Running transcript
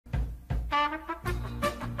Get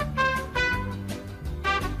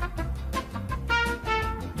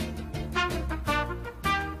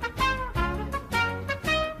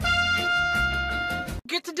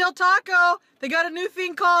to Del Taco. They got a new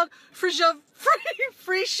thing called free Shavakadu.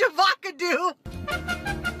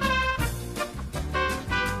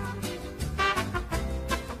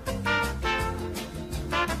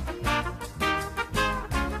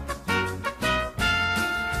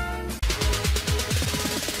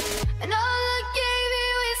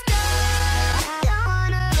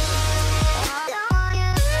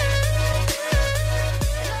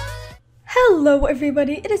 Hello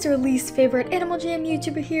everybody, it is your least favorite Animal Jam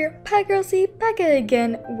YouTuber here, PieGirlZ, back at it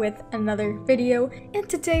again with another video, and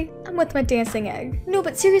today I'm with my dancing egg. No,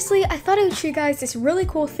 but seriously, I thought I would show you guys this really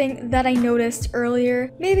cool thing that I noticed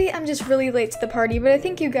earlier. Maybe I'm just really late to the party, but I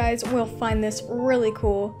think you guys will find this really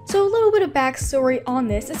cool. So a little bit of backstory on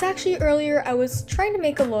this is actually earlier I was trying to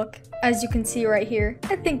make a look, as you can see right here.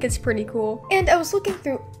 I think it's pretty cool. And I was looking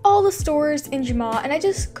through all the stores in Jamaa and I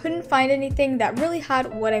just couldn't find anything that really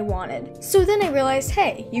had what I wanted. So then I realized,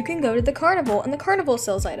 hey, you can go to the carnival and the carnival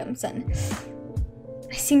sells items, and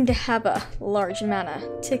I seem to have a large amount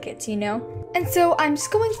of tickets, you know? And so I'm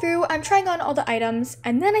just going through, I'm trying on all the items,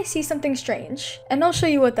 and then I see something strange. And I'll show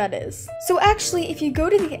you what that is. So actually, if you go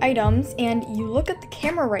to the items and you look at the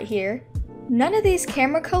camera right here, none of these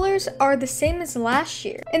camera colors are the same as last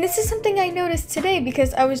year. And this is something I noticed today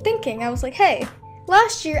because I was thinking, I was like, hey,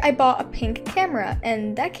 last year I bought a pink camera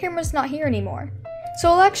and that camera's not here anymore. So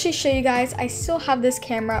I'll actually show you guys, I still have this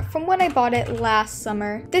camera from when I bought it last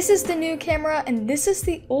summer. This is the new camera and this is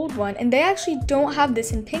the old one, and they actually don't have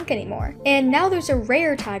this in pink anymore. And now there's a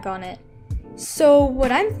rare tag on it. So what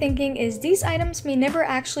I'm thinking is these items may never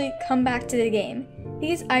actually come back to the game.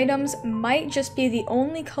 These items might just be the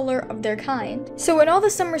only color of their kind. So in all the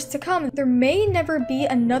summers to come, there may never be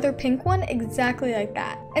another pink one exactly like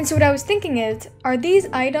that. And so what I was thinking is, are these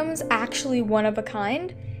items actually one of a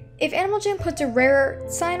kind? If Animal Jam puts a rare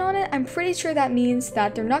sign on it, I'm pretty sure that means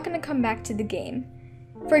that they're not going to come back to the game.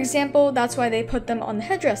 For example, that's why they put them on the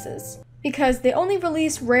headdresses, because they only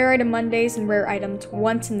release rare item Mondays and rare items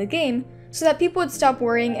once in the game, so that people would stop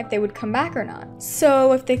worrying if they would come back or not.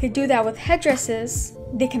 So if they could do that with headdresses,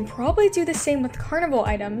 they can probably do the same with carnival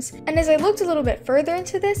items. And as I looked a little bit further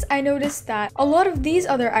into this, I noticed that a lot of these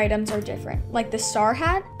other items are different. Like the star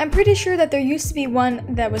hat, I'm pretty sure that there used to be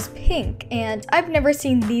one that was pink, and I've never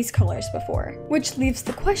seen these colors before. Which leaves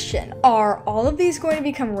the question, are all of these going to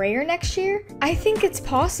become rare next year? I think it's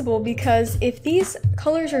possible, because if these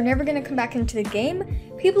colors are never going to come back into the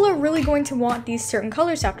game, people are really going to want these certain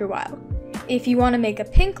colors after a while. If you want to make a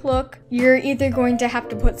pink look, you're either going to have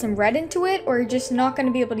to put some red into it, or you're just not going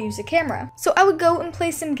to be able to use a camera. So I would go and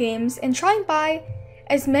play some games and try and buy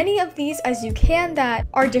as many of these as you can that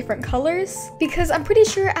are different colors, because I'm pretty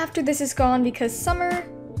sure after this is gone, because summer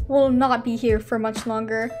will not be here for much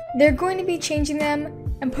longer, they're going to be changing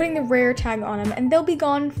them and putting the rare tag on them, and they'll be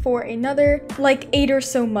gone for another like 8 or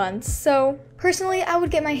so months. So personally, I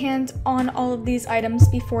would get my hands on all of these items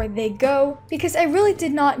before they go, because I really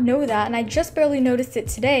did not know that, and I just barely noticed it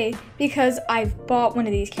today because I've bought one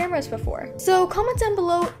of these cameras before. So comment down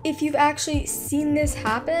below if you've actually seen this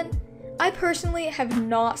happen. I personally have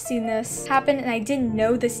not seen this happen, and I didn't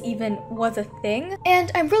know this even was a thing.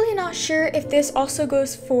 And I'm really not sure if this also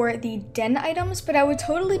goes for the den items, but I would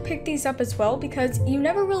totally pick these up as well, because you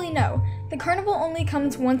never really know. The carnival only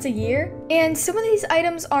comes once a year, and some of these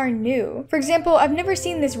items are new. For example, I've never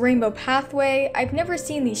seen this rainbow pathway, I've never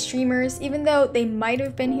seen these streamers, even though they might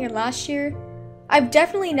have been here last year. I've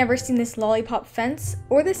definitely never seen this lollipop fence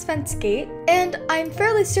or this fence gate, and I'm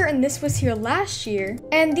fairly certain this was here last year.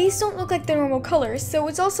 And these don't look like the normal colors, so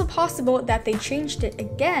it's also possible that they changed it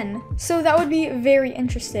again. So that would be very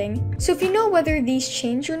interesting. So if you know whether these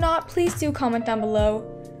change or not, please do comment down below.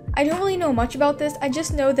 I don't really know much about this, I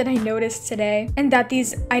just know that I noticed today, and that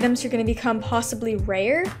these items are going to become possibly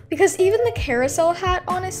rare. Because even the carousel hat,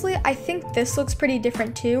 honestly, I think this looks pretty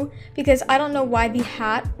different too, because I don't know why the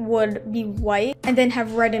hat would be white and then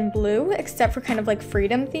have red and blue, except for kind of like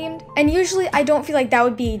freedom themed. And usually I don't feel like that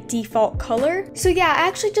would be a default color. So yeah, I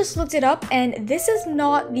actually just looked it up, and this is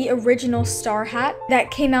not the original star hat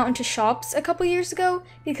that came out into shops a couple years ago,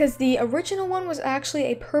 because the original one was actually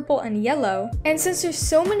a purple and yellow. And since there's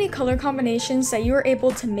so many color combinations that you are able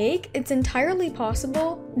to make, it's entirely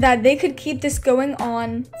possible that they could keep this going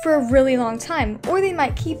on for a really long time, or they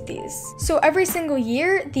might keep these. So every single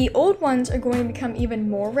year, the old ones are going to become even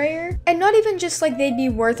more rare, and not even just like they'd be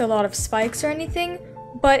worth a lot of spikes or anything,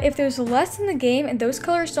 but if there's less in the game and those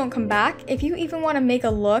colors don't come back, if you even want to make a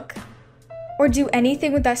look or do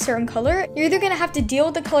anything with that certain color, you're either gonna have to deal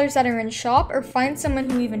with the colors that are in shop or find someone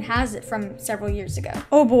who even has it from several years ago.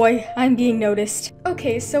 Oh boy, I'm being noticed.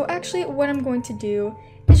 Okay, so actually what I'm going to do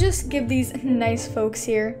is just give these nice folks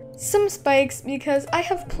here some spikes because I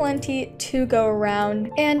have plenty to go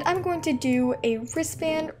around, and I'm going to do a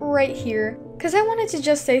wristband right here because I wanted to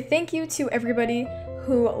just say thank you to everybody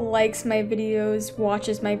who likes my videos,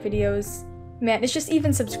 watches my videos, man, it's just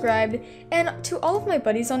even subscribed, and to all of my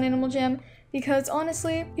buddies on Animal Jam, because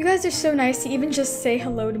honestly, you guys are so nice to even just say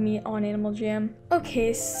hello to me on Animal Jam.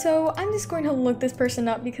 Okay, so I'm just going to look this person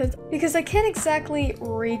up because I can't exactly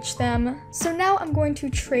reach them. So now I'm going to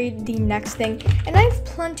trade the next thing, and I have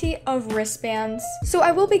plenty of wristbands. So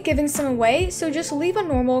I will be giving some away, so just leave a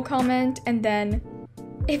normal comment, and then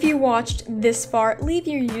if you watched this far, leave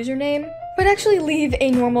your username. But actually leave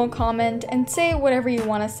a normal comment and say whatever you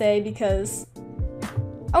want to say because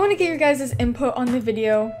I want to get your guys' input on the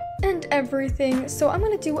video and everything. So I'm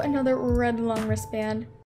going to do another red long wristband.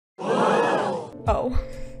 Oh.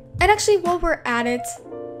 And actually while we're at it,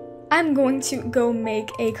 I'm going to go make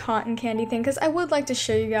a cotton candy thing because I would like to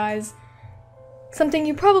show you guys something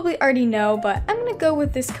you probably already know, but I'm going to go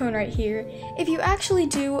with this cone right here. If you actually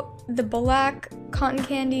do the black cotton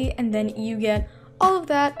candy and then you get all of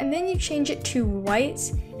that and then you change it to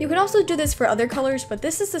white. You can also do this for other colors, but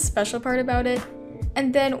this is the special part about it.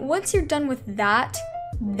 And then once you're done with that,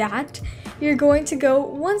 you're going to go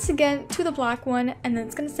once again to the black one, and then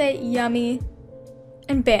it's gonna say yummy,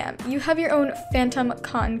 and bam, you have your own phantom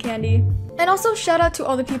cotton candy. And also shout out to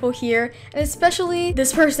all the people here, and especially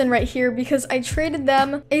this person right here because I traded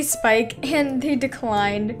them a spike and they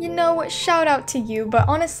declined. You know, shout out to you, but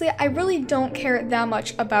honestly, I really don't care that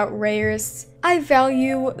much about rares. I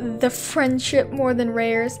value the friendship more than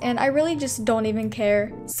rares, and I really just don't even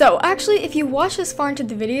care. So actually, if you watch this far into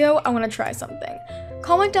the video, I want to try something.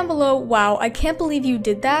 Comment down below, wow, I can't believe you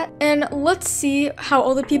did that, and let's see how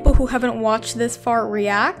all the people who haven't watched this far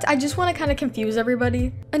react. I just want to kind of confuse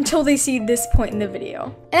everybody until they see this point in the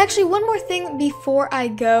video. And actually, one more thing before I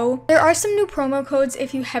go, there are some new promo codes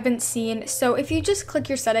if you haven't seen, so if you just click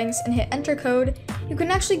your settings and hit enter code, you can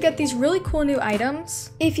actually get these really cool new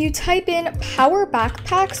items. If you type in power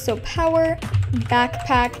backpack, so power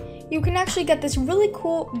backpack, you can actually get this really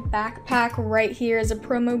cool backpack right here as a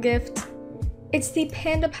promo gift. It's the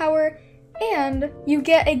Panda Power, and you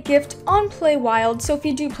get a gift on Play Wild, so if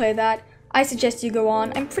you do play that, I suggest you go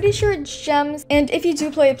on. I'm pretty sure it's gems, and if you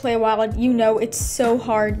do play Wild, you know it's so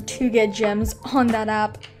hard to get gems on that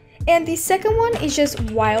app. And the second one is just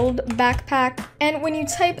Wild Backpack, and when you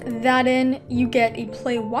type that in, you get a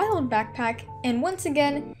Play Wild Backpack, and once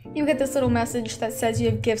again, you get this little message that says you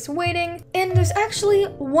have gifts waiting. And there's actually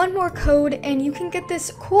one more code, and you can get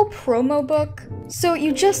this cool promo book. So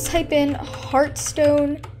you just type in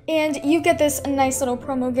Hearthstone, and you get this nice little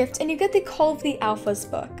promo gift, and you get the Call of the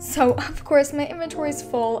Alphas book. So of course my inventory is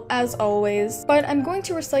full as always, but I'm going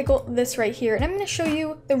to recycle this right here, and I'm going to show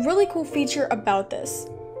you the really cool feature about this.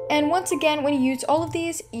 And once again, when you use all of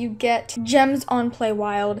these, you get gems on Play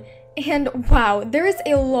Wild. And wow, there is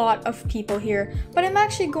a lot of people here, but I'm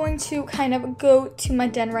actually going to kind of go to my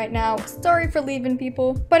den right now. Sorry for leaving,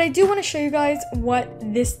 people, but I do want to show you guys what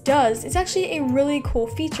this does. It's actually a really cool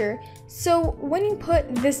feature. So when you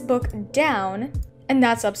put this book down, and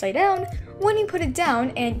that's upside down, when you put it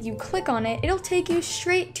down and you click on it, it'll take you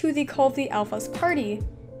straight to the Call of the Alphas party,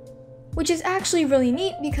 which is actually really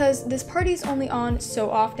neat because this party is only on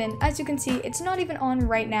so often. As you can see, it's not even on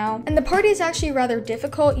right now. And the party is actually rather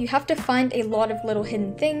difficult. You have to find a lot of little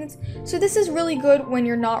hidden things. So this is really good when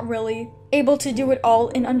you're not really able to do it all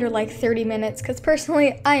in under like 30 minutes, because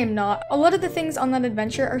personally, I am not. A lot of the things on that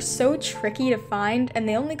adventure are so tricky to find, and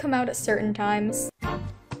they only come out at certain times.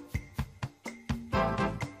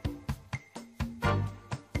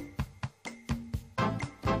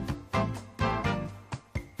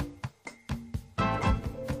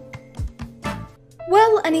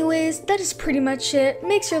 Well, anyways, that is pretty much it.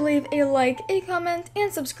 Make sure to leave a like, a comment,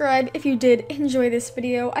 and subscribe if you did enjoy this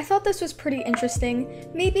video. I thought this was pretty interesting.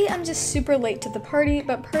 Maybe I'm just super late to the party,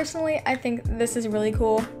 but personally, I think this is really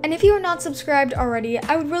cool. And if you are not subscribed already,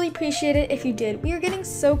 I would really appreciate it if you did. We are getting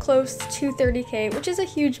so close to 30K, which is a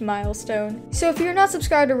huge milestone. So if you're not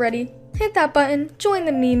subscribed already, hit that button, join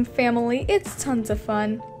the meme family, it's tons of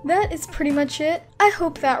fun. That is pretty much it. I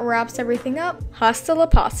hope that wraps everything up. Hasta la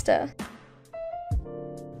pasta.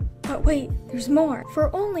 But wait, there's more.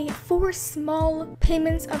 For only 4 small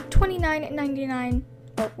payments of $29.99,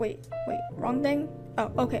 Oh, wait, wrong thing?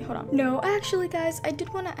 Oh, okay, hold on. No, actually guys, I did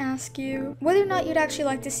want to ask you whether or not you'd actually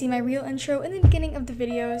like to see my real intro in the beginning of the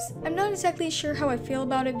videos. I'm not exactly sure how I feel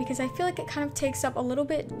about it because I feel like it kind of takes up a little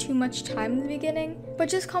bit too much time in the beginning, but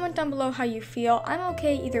just comment down below how you feel. I'm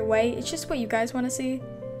okay either way, it's just what you guys want to see.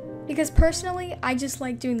 Because personally, I just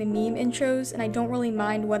like doing the meme intros and I don't really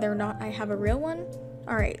mind whether or not I have a real one.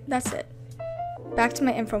 Alright, that's it. Back to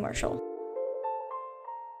my infomercial.